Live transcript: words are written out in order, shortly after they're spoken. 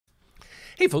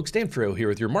Hey folks, Dan Frio here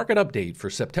with your market update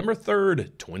for September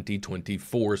 3rd,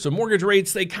 2024. So mortgage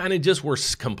rates, they kind of just were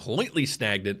completely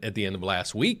stagnant at the end of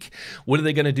last week. What are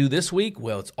they going to do this week?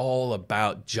 Well, it's all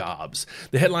about jobs.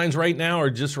 The headlines right now are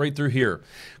just right through here.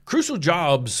 Crucial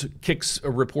Jobs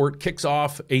report kicks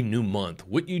off a new month.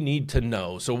 What you need to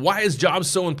know. So why is jobs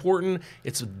so important?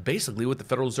 It's basically what the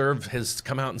Federal Reserve has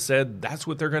come out and said that's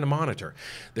what they're going to monitor.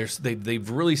 They've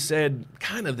really said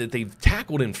kind of that they've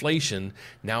tackled inflation.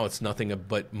 Now it's nothing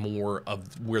but more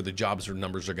of where the jobs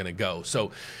numbers are going to go.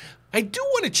 So I do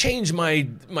want to change my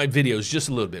videos just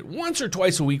a little bit. Once or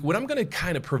twice a week, what I'm going to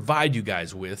kind of provide you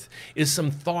guys with is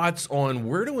some thoughts on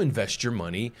where to invest your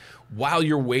money while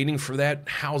you're waiting for that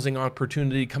housing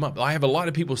opportunity to come up. I have a lot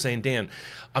of people saying, Dan,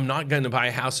 I'm not going to buy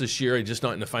a house this year. I'm just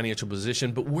not in a financial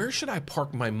position, but where should I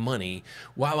park my money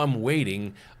while I'm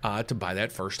waiting to buy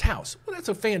that first house? Well, that's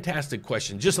a fantastic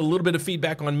question. Just a little bit of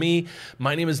feedback on me.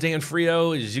 My name is Dan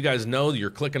Frio. As you guys know, you're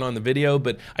clicking on the video,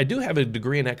 but I do have a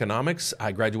degree in economics.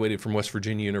 I graduated from West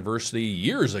Virginia University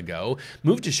years ago,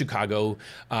 moved to Chicago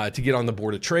to get on the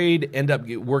board of trade, end up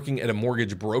working at a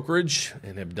mortgage brokerage,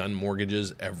 and have done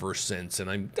mortgages ever since. And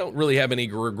I don't really have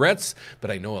any regrets, but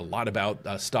I know a lot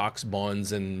about stocks,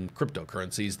 bonds, and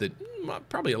cryptocurrencies that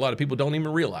probably a lot of people don't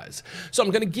even realize. So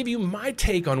I'm going to give you my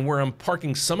take on where I'm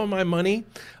parking some of my money.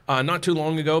 Not too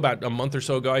long ago, about a month or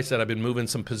so ago, I said I've been moving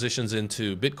some positions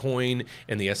into Bitcoin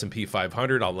and the S&P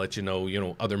 500. I'll let you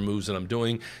know, other moves that I'm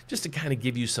doing just to kind of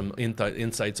give you some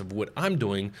insights of what I'm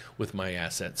doing with my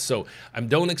assets. So I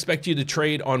don't expect you to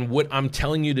trade on what I'm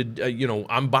telling you to,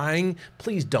 I'm buying.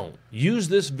 Please don't. Use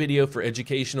this video for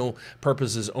educational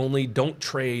purposes only. Don't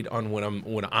trade on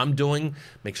what I'm doing.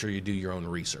 Make sure you do your own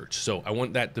research. So I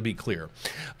want that to be clear.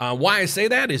 Why I say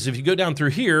that is if you go down through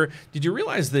here, did you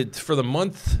realize that for the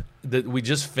month that we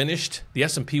just finished, the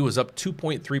S&P was up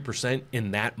 2.3%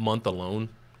 in that month alone?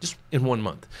 Just in 1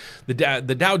 month.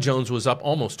 The Dow Jones was up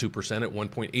almost 2% at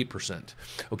 1.8%.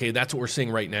 Okay, that's what we're seeing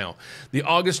right now. The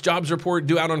August jobs report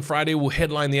due out on Friday will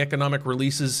headline the economic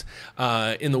releases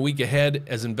in the week ahead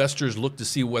as investors look to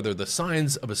see whether the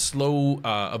signs of a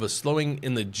slowing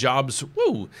in the jobs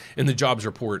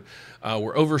report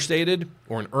were overstated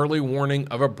or an early warning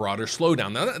of a broader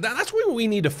slowdown. Now that's what we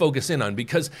need to focus in on,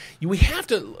 because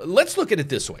let's look at it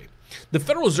this way. The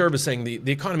Federal Reserve is saying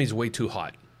the economy is way too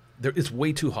hot. It's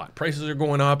way too hot. Prices are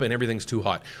going up and everything's too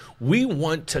hot. We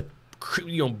want to,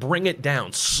 bring it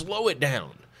down, slow it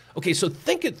down. Okay, so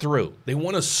think it through. They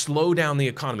want to slow down the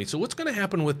economy. So what's going to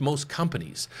happen with most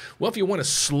companies? Well, if you want to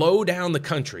slow down the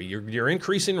country, you're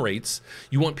increasing rates,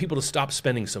 you want people to stop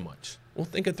spending so much. Well,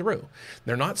 think it through.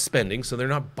 They're not spending, so they're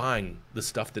not buying the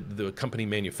stuff that the company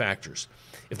manufactures.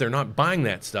 If they're not buying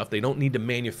that stuff, they don't need to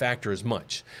manufacture as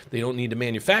much. They don't need to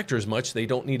manufacture as much. They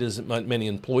don't need as many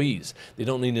employees. They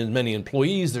don't need as many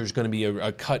employees. There's going to be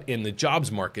a cut in the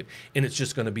jobs market, and it's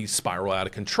just going to be spiral out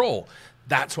of control.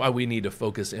 That's why we need to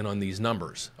focus in on these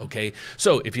numbers, okay?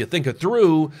 So if you think it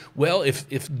through, well, if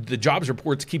the jobs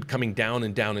reports keep coming down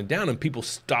and down and down and people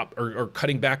stop or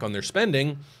cutting back on their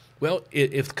spending, well,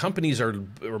 if companies are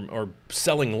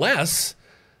selling less,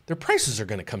 their prices are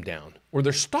going to come down, or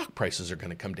their stock prices are going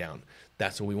to come down.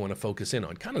 That's what we want to focus in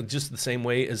on, kind of just the same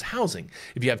way as housing.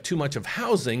 If you have too much of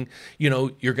housing,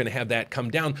 you're going to have that come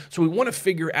down. So we want to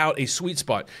figure out a sweet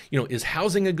spot. Is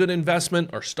housing a good investment?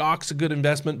 Are stocks a good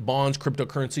investment? Bonds,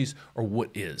 cryptocurrencies, or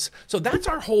what is? So that's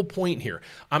our whole point here.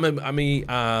 I'm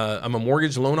a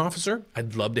mortgage loan officer.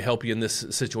 I'd love to help you in this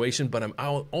situation, but I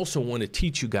also want to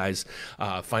teach you guys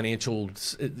just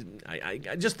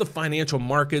the financial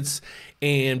markets,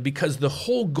 and because the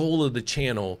whole goal of the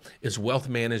channel is wealth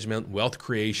management, wealth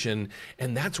creation,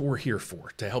 and that's what we're here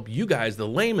for, to help you guys, the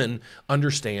layman,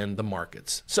 understand the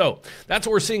markets. So that's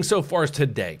what we're seeing so far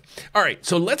today. All right,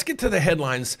 so let's get to the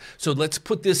headlines. So let's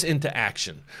put this into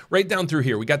action. Right down through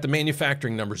here, we got the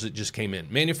manufacturing numbers that just came in.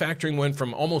 Manufacturing went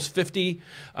from almost 50,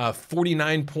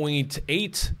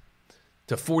 49.8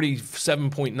 to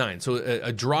 47.9. So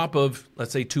a drop of,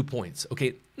 let's say, 2 points.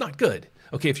 Okay, not good.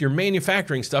 Okay, if you're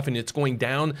manufacturing stuff and it's going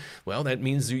down, well, that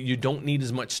means you don't need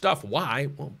as much stuff. Why?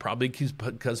 Well, probably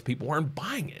because people aren't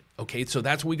buying it. Okay, so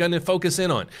that's what we're going to focus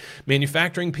in on.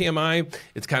 Manufacturing PMI,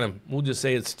 it's kind of, we'll just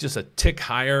say it's just a tick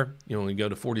higher. We go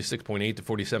to 46.8 to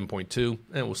 47.2,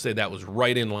 and we'll say that was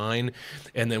right in line.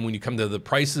 And then when you come to the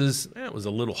prices, it was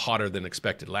a little hotter than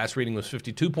expected. Last reading was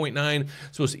 52.9,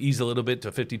 supposed to ease a little bit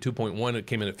to 52.1. It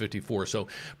came in at 54. So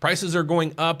prices are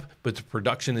going up, but the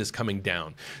production is coming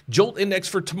down. Jolt Index index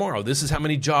for tomorrow. This is how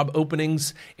many job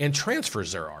openings and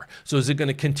transfers there are. So is it going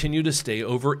to continue to stay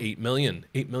over 8 million?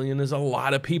 8 million is a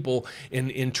lot of people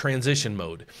in transition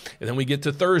mode. And then we get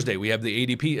to Thursday. We have the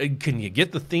ADP. Can you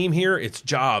get the theme here? It's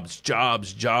jobs,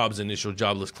 jobs, jobs, initial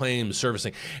jobless claims,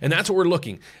 servicing. And that's what we're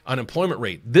looking. Unemployment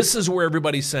rate. This is where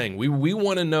everybody's saying we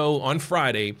want to know on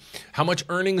Friday how much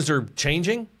earnings are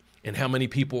changing and how many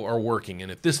people are working.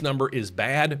 And if this number is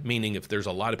bad, meaning if there's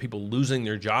a lot of people losing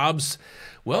their jobs,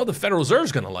 well, the Federal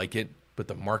Reserve's going to like it, but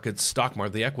the markets, stock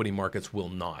market, the equity markets will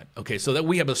not. Okay, so that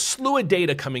we have a slew of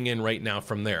data coming in right now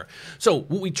from there. So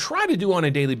what we try to do on a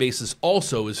daily basis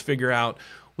also is figure out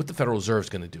what the Federal Reserve is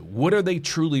going to do. What are they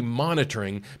truly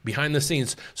monitoring behind the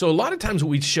scenes? So a lot of times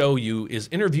what we show you is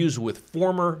interviews with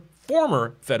former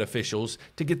Fed officials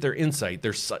to get their insight,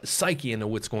 their psyche into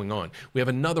what's going on. We have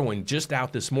another one just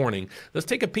out this morning. Let's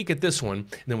take a peek at this one.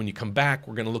 And then when you come back,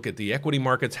 we're going to look at the equity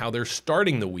markets, how they're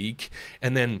starting the week,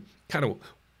 and then kind of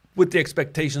what the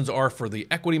expectations are for the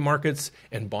equity markets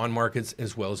and bond markets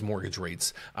as well as mortgage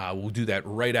rates. We'll do that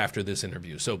right after this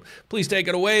interview. So please take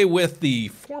it away with the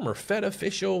former Fed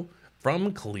official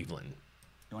from Cleveland.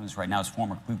 Joining us right now is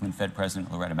former Cleveland Fed President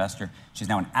Loretta Mester. She's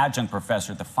now an adjunct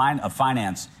professor of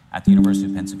finance at the University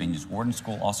of Pennsylvania's Wharton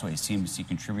School, also a CNBC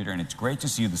contributor, and it's great to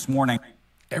see you this morning.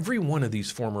 Every one of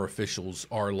these former officials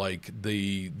are like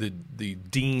the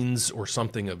deans or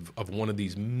something of one of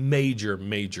these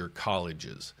major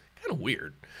colleges. Kind of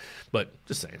weird, but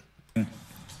just saying.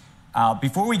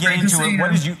 Before we get into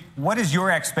it, what is your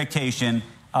expectation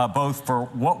both for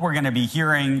what we're going to be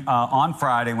hearing on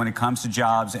Friday when it comes to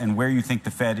jobs and where you think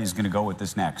the Fed is going to go with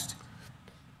this next?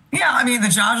 Yeah, I mean, the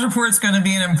jobs report is going to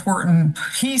be an important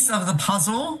piece of the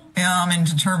puzzle in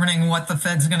determining what the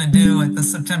Fed's going to do at the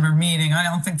September meeting. I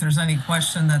don't think there's any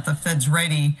question that the Fed's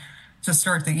ready to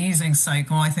start the easing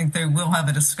cycle. I think they will have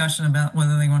a discussion about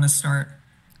whether they want to start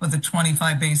with a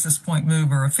 25 basis point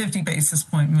move or a 50 basis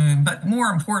point move. But more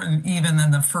important even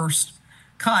than the first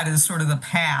cut is sort of the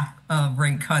path of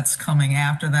rate cuts coming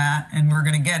after that. And we're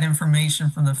going to get information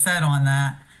from the Fed on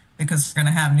that, because we're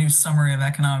going to have new summary of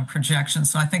economic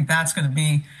projections. So I think that's going to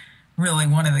be really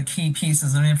one of the key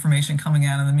pieces of information coming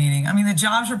out of the meeting. I mean, the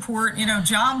jobs report, we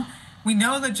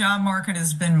know the job market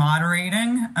has been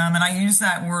moderating. And I use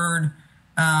that word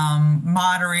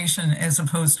moderation as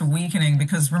opposed to weakening,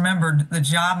 because remember, the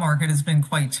job market has been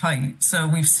quite tight. So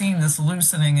we've seen this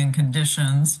loosening in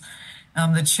conditions.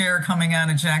 The chair coming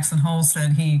out of Jackson Hole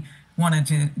said he wanted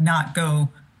to not go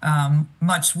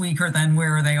much weaker than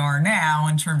where they are now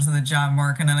in terms of the job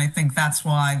market. And I think that's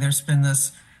why there's been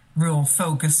this real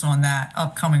focus on that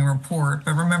upcoming report.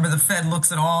 But remember, the Fed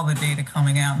looks at all the data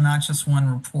coming out, not just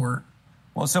one report.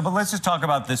 Well, but let's just talk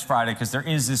about this Friday, because there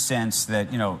is this sense that,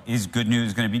 is good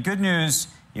news going to be good news?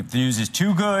 If the news is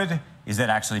too good, is that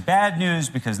actually bad news?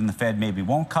 Because then the Fed maybe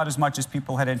won't cut as much as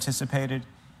people had anticipated.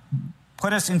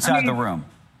 Put us inside the room.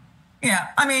 Yeah,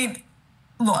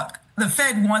 look, the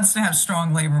Fed wants to have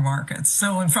strong labor markets.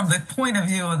 So, and from the point of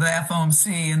view of the FOMC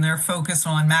and their focus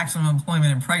on maximum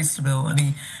employment and price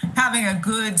stability, having a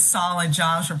good, solid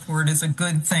jobs report is a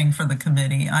good thing for the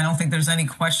committee. I don't think there's any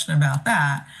question about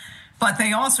that. But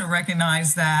they also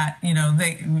recognize that,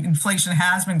 inflation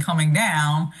has been coming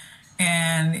down,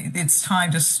 and it's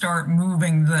time to start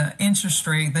moving the interest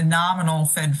rate, the nominal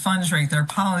Fed funds rate, their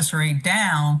policy rate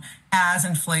down as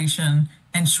inflation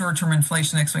and short-term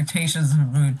inflation expectations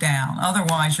have moved down.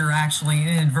 Otherwise, you're actually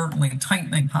inadvertently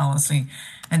tightening policy,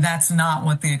 and that's not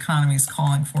what the economy is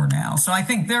calling for now. So I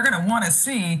think they're going to want to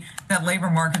see that labor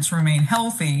markets remain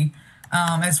healthy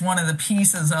as one of the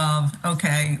pieces of,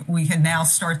 okay, we can now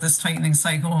start this tightening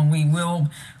cycle, and we will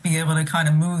be able to kind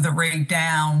of move the rate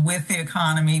down with the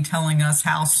economy telling us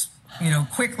how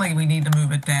quickly we need to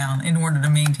move it down in order to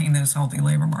maintain those healthy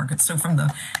labor markets. So from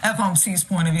the FOMC's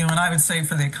point of view, and I would say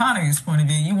for the economy's point of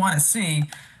view, you want to see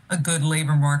a good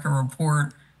labor market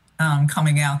report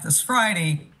coming out this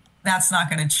Friday. That's not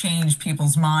going to change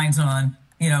people's minds on,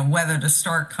 whether to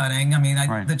start cutting.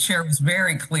 Right. The chair was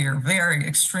very clear,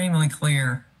 extremely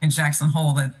clear in Jackson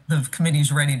Hole that the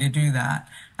committee's ready to do that.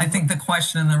 I think the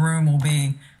question in the room will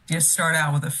be, just start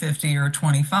out with a 50 or a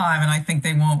 25, and I think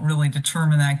they won't really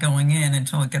determine that going in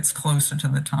until it gets closer to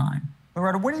the time.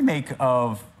 Loretta, what do you make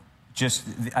of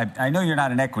I know you're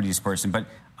not an equities person, but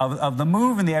of the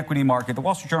move in the equity market? The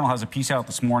Wall Street Journal has a piece out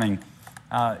this morning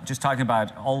just talking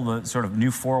about all the sort of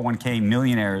new 401k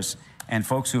millionaires and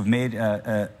folks who have made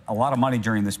a lot of money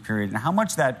during this period, and how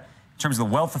much that, in terms of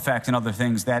the wealth effect and other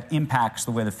things, that impacts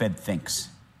the way the Fed thinks.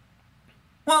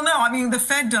 Well, no, the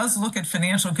Fed does look at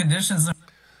financial conditions.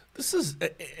 This is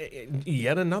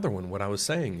yet another one. What I was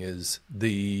saying is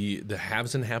the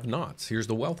haves and have-nots. Here's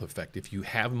the wealth effect. If you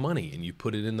have money and you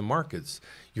put it in the markets,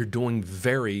 you're doing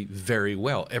very, very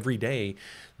well. Every day,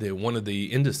 one of the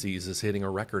indices is hitting a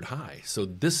record high. So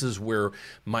this is where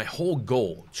my whole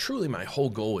goal, truly my whole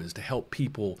goal, is to help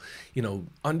people,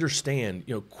 understand,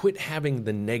 quit having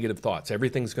the negative thoughts.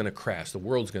 Everything's going to crash. The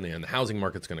world's going to end. The housing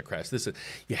market's going to crash.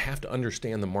 You have to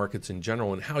understand the markets in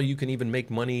general and how you can even make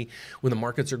money when the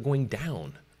markets are going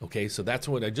down. Okay, so that's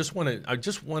what I just want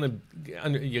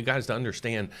you guys to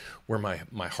understand where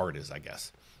my heart is, I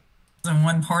guess. And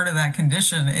one part of that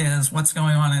condition is what's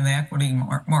going on in the equity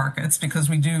markets,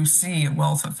 because we do see a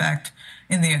wealth effect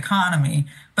in the economy.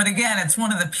 But again, it's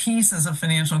one of the pieces of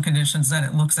financial conditions that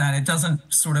it looks at. It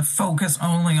doesn't sort of focus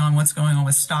only on what's going on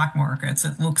with stock markets.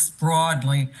 It looks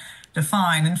broadly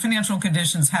defined. And financial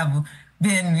conditions have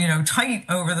been, tight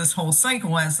over this whole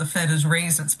cycle as the Fed has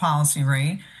raised its policy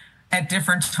rate at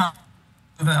different times,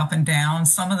 up and down.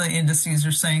 Some of the indices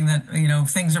are saying that,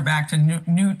 things are back to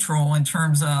neutral in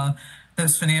terms of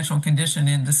those financial condition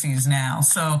indices now.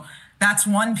 So that's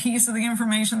one piece of the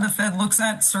information the Fed looks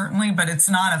at, certainly, but it's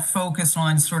not a focus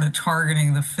on sort of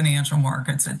targeting the financial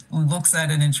markets. It looks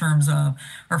at it in terms of,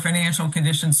 are financial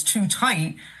conditions too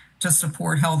tight to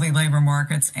support healthy labor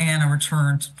markets and a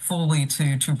return fully to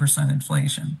 2%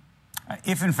 inflation?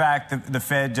 If, in fact, the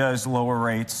Fed does lower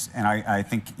rates, and I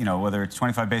think, whether it's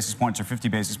 25 basis points or 50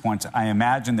 basis points, I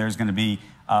imagine there's going to be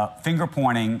finger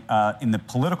pointing in the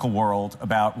political world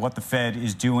about what the Fed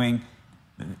is doing,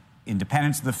 the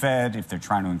independence of the Fed, if they're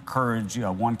trying to encourage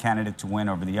one candidate to win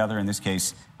over the other. In this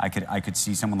case, I could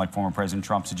see someone like former President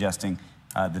Trump suggesting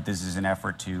that this is an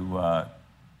effort to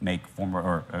make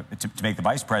to make the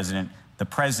vice president the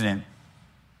president.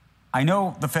 I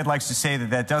know the Fed likes to say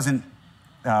that doesn't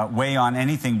weigh on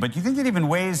anything, but do you think it even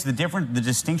weighs the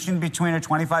distinction between a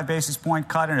 25 basis point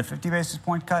cut and a 50 basis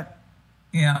point cut?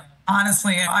 Yeah,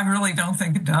 honestly, I really don't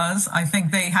think it does. I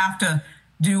think they have to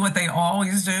do what they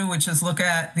always do, which is look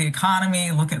at the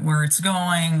economy, look at where it's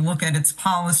going, look at its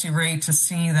policy rate to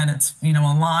see that it's,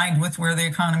 aligned with where the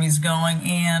economy is going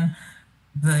and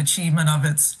the achievement of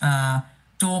its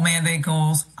dual mandate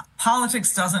goals.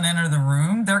 Politics doesn't enter the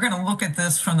room. They're going to look at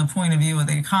this from the point of view of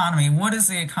the economy. What is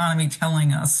the economy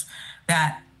telling us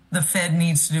that the Fed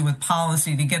needs to do with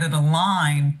policy to get it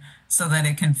aligned so that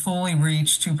it can fully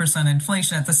reach 2%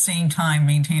 inflation at the same time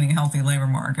maintaining healthy labor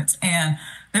markets? And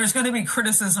there's going to be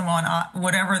criticism on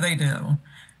whatever they do.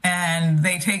 And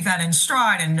they take that in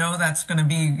stride and know that's going to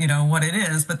be, what it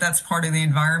is, but that's part of the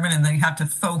environment. And they have to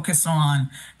focus on,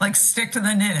 stick to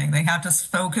the knitting. They have to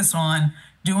focus on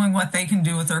doing what they can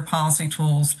do with their policy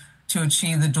tools to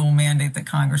achieve the dual mandate that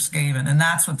Congress gave it. And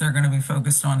that's what they're going to be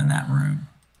focused on in that room.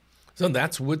 So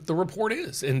that's what the report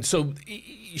is. And so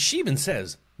she even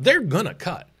says they're going to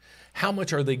cut. How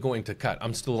much are they going to cut?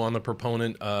 I'm still on the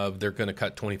proponent of they're going to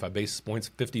cut 25 basis points,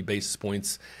 50 basis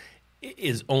points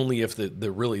is only if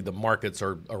the markets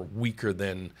are weaker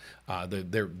than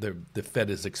the Fed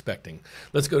is expecting.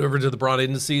 Let's go over to the broad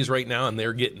indices right now, and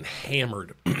they're getting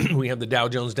hammered. We have the Dow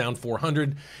Jones down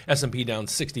 400, S&P down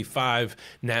 65,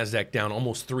 NASDAQ down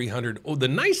almost 300. Oh, the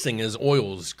nice thing is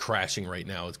oil is crashing right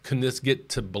now. Can this get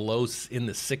to below in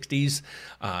the 60s?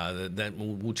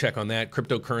 We'll check on that.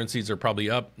 Cryptocurrencies are probably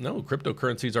up. No,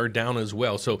 cryptocurrencies are down as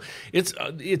well. So it's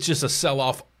just a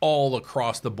sell-off all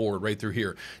across the board right through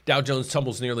here. Dow Jones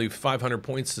tumbles nearly 500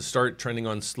 points to start, trending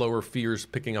on slower fears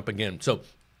picking up again. So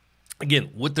again,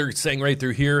 what they're saying right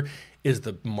through here is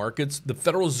the markets, the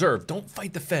Federal Reserve, don't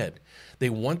fight the Fed.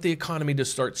 They want the economy to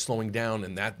start slowing down,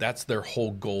 and that's their whole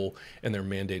goal and their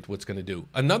mandate, what's going to do.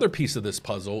 Another piece of this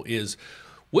puzzle is,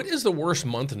 what is the worst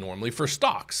month normally for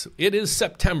stocks? It is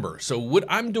September. So what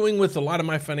I'm doing with a lot of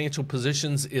my financial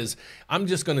positions is I'm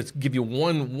just going to give you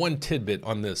one tidbit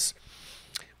on this.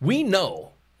 We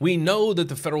know that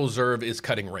the Federal Reserve is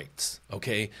cutting rates,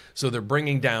 okay? So they're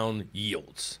bringing down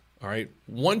yields, all right?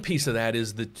 One piece of that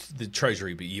is the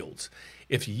Treasury yields.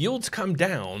 If yields come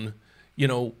down,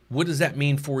 what does that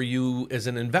mean for you as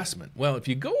an investment? Well, if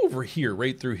you go over here,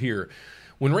 right through here,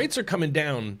 when rates are coming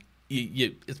down,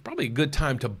 it's probably a good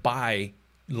time to buy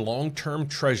long-term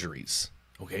Treasuries,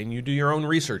 okay? And you do your own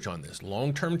research on this.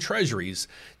 Long-term Treasuries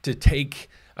to take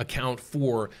account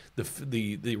for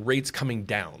the rates coming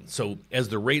down. So as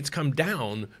the rates come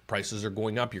down, prices are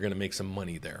going up. You're going to make some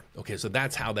money there. Okay, so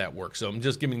that's how that works. So I'm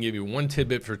just giving you one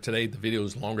tidbit for today. The video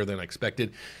is longer than I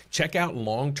expected. Check out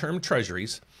long-term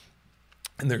Treasuries.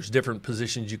 And there's different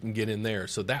positions you can get in there.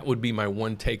 So that would be my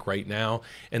one take right now.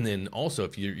 And then also,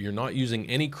 if you're not using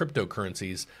any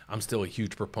cryptocurrencies, I'm still a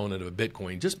huge proponent of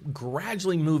Bitcoin. Just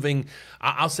gradually moving,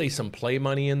 I'll say some play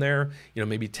money in there,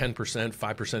 maybe 10%,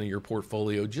 5% of your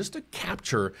portfolio, just to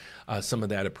capture some of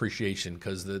that appreciation,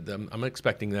 because I'm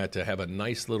expecting that to have a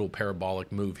nice little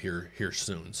parabolic move here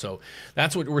soon. So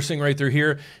that's what we're seeing right through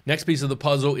here. Next piece of the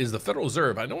puzzle is the Federal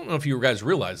Reserve. I don't know if you guys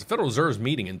realize the Federal Reserve is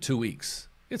meeting in 2 weeks.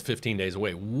 It's 15 days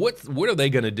away. What are they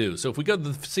going to do? So if we go to the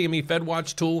CME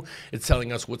FedWatch tool, it's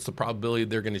telling us what's the probability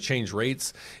they're going to change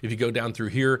rates. If you go down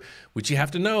through here, what you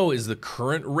have to know is the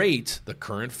current rate, the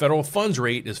current federal funds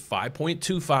rate is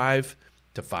 5.25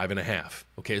 to 5.5.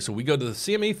 Okay, so we go to the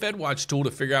CME FedWatch tool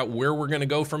to figure out where we're going to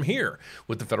go from here,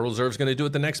 what the Federal Reserve is going to do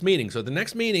at the next meeting. So at the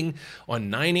next meeting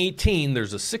on 9/18,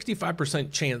 there's a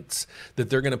 65% chance that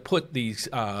they're going to put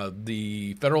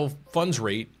the federal funds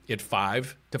rate at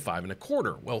 5 to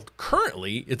 5.25. Well,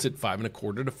 currently it's at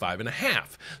 5.25 to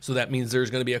 5.5. So that means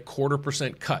there's going to be a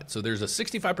 0.25% cut. So there's a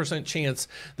 65% chance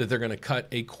that they're going to cut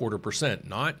a 0.25%,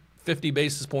 not 50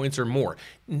 basis points or more.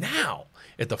 Now,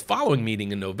 at the following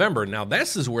meeting in November, now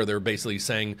this is where they're basically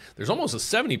saying there's almost a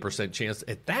 70% chance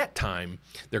at that time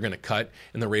they're going to cut,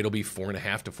 and the rate will be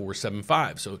 4.5 to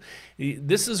 4.75. So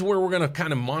this is where we're going to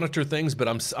kind of monitor things, but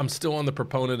I'm still on the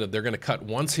proponent of they're going to cut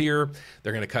once here,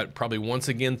 they're going to cut probably once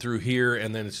again through here,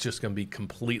 and then it's just going to be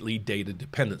completely data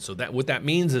dependent. So that what that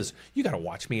means is you got to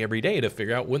watch me every day to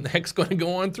figure out what the heck's going to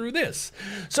go on through this.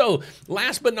 So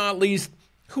last but not least,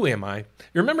 who am I?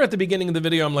 You remember at the beginning of the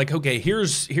video, I'm like, okay,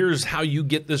 here's how you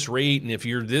get this rate, and if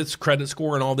you're this credit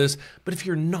score and all this. But if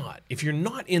you're not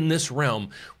in this realm,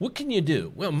 what can you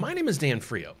do? Well, my name is Dan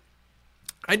Frio.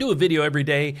 I do a video every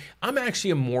day. I'm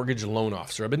actually a mortgage loan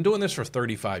officer. I've been doing this for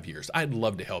 35 years. I'd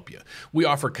love to help you. We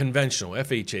offer conventional,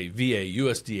 FHA, VA,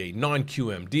 USDA,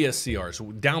 non-QM,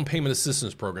 DSCRs, down payment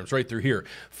assistance programs right through here,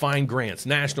 fine grants,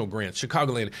 national grants,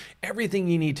 Chicagoland, everything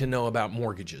you need to know about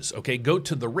mortgages. Okay, go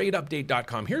to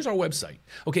therateupdate.com. Here's our website.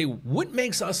 Okay, what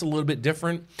makes us a little bit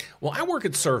different? Well, I work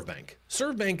at ServBank.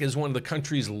 ServBank is one of the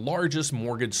country's largest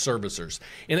mortgage servicers,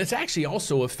 and it's actually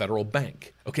also a federal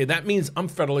bank. Okay, that means I'm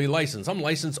federally licensed. I'm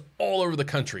licensed all over the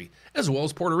country, as well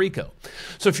as Puerto Rico.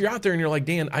 So if you're out there and you're like,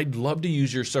 Dan, I'd love to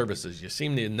use your services. You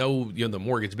seem to know the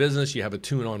mortgage business. You have a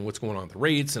tune on what's going on with the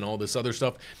rates and all this other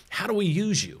stuff. How do we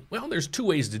use you? Well, there's two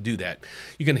ways to do that.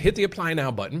 You can hit the Apply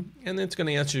Now button, and it's going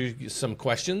to answer you some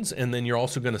questions, and then you're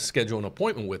also going to schedule an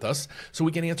appointment with us so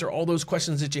we can answer all those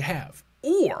questions that you have.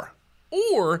 Or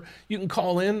you can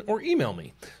call in or email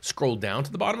me. Scroll down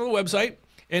to the bottom of the website,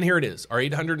 and here it is. Our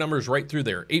 800 number is right through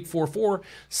there,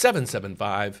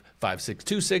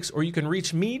 844-775-5626, or you can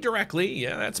reach me directly,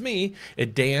 yeah, that's me,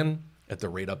 at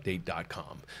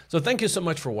dan@therateupdate.com. So thank you so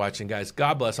much for watching, guys.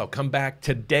 God bless. I'll come back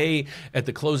today at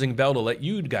the closing bell to let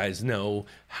you guys know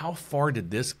how far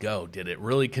did this go. Did it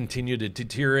really continue to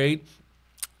deteriorate?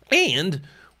 And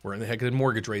where in the heck did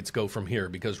mortgage rates go from here?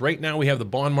 Because right now we have the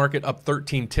bond market up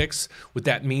 13 ticks. What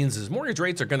that means is mortgage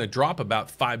rates are going to drop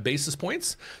about 5 basis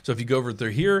points. So if you go over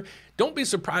through here, don't be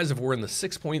surprised if we're in the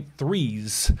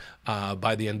 6.3s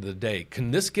by the end of the day. Can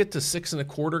this get to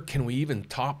 6.25? Can we even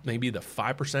top maybe the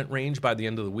 5% range by the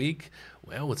end of the week?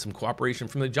 Well, with some cooperation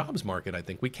from the jobs market, I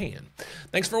think we can.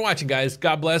 Thanks for watching, guys.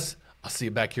 God bless. I'll see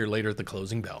you back here later at the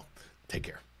closing bell. Take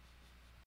care.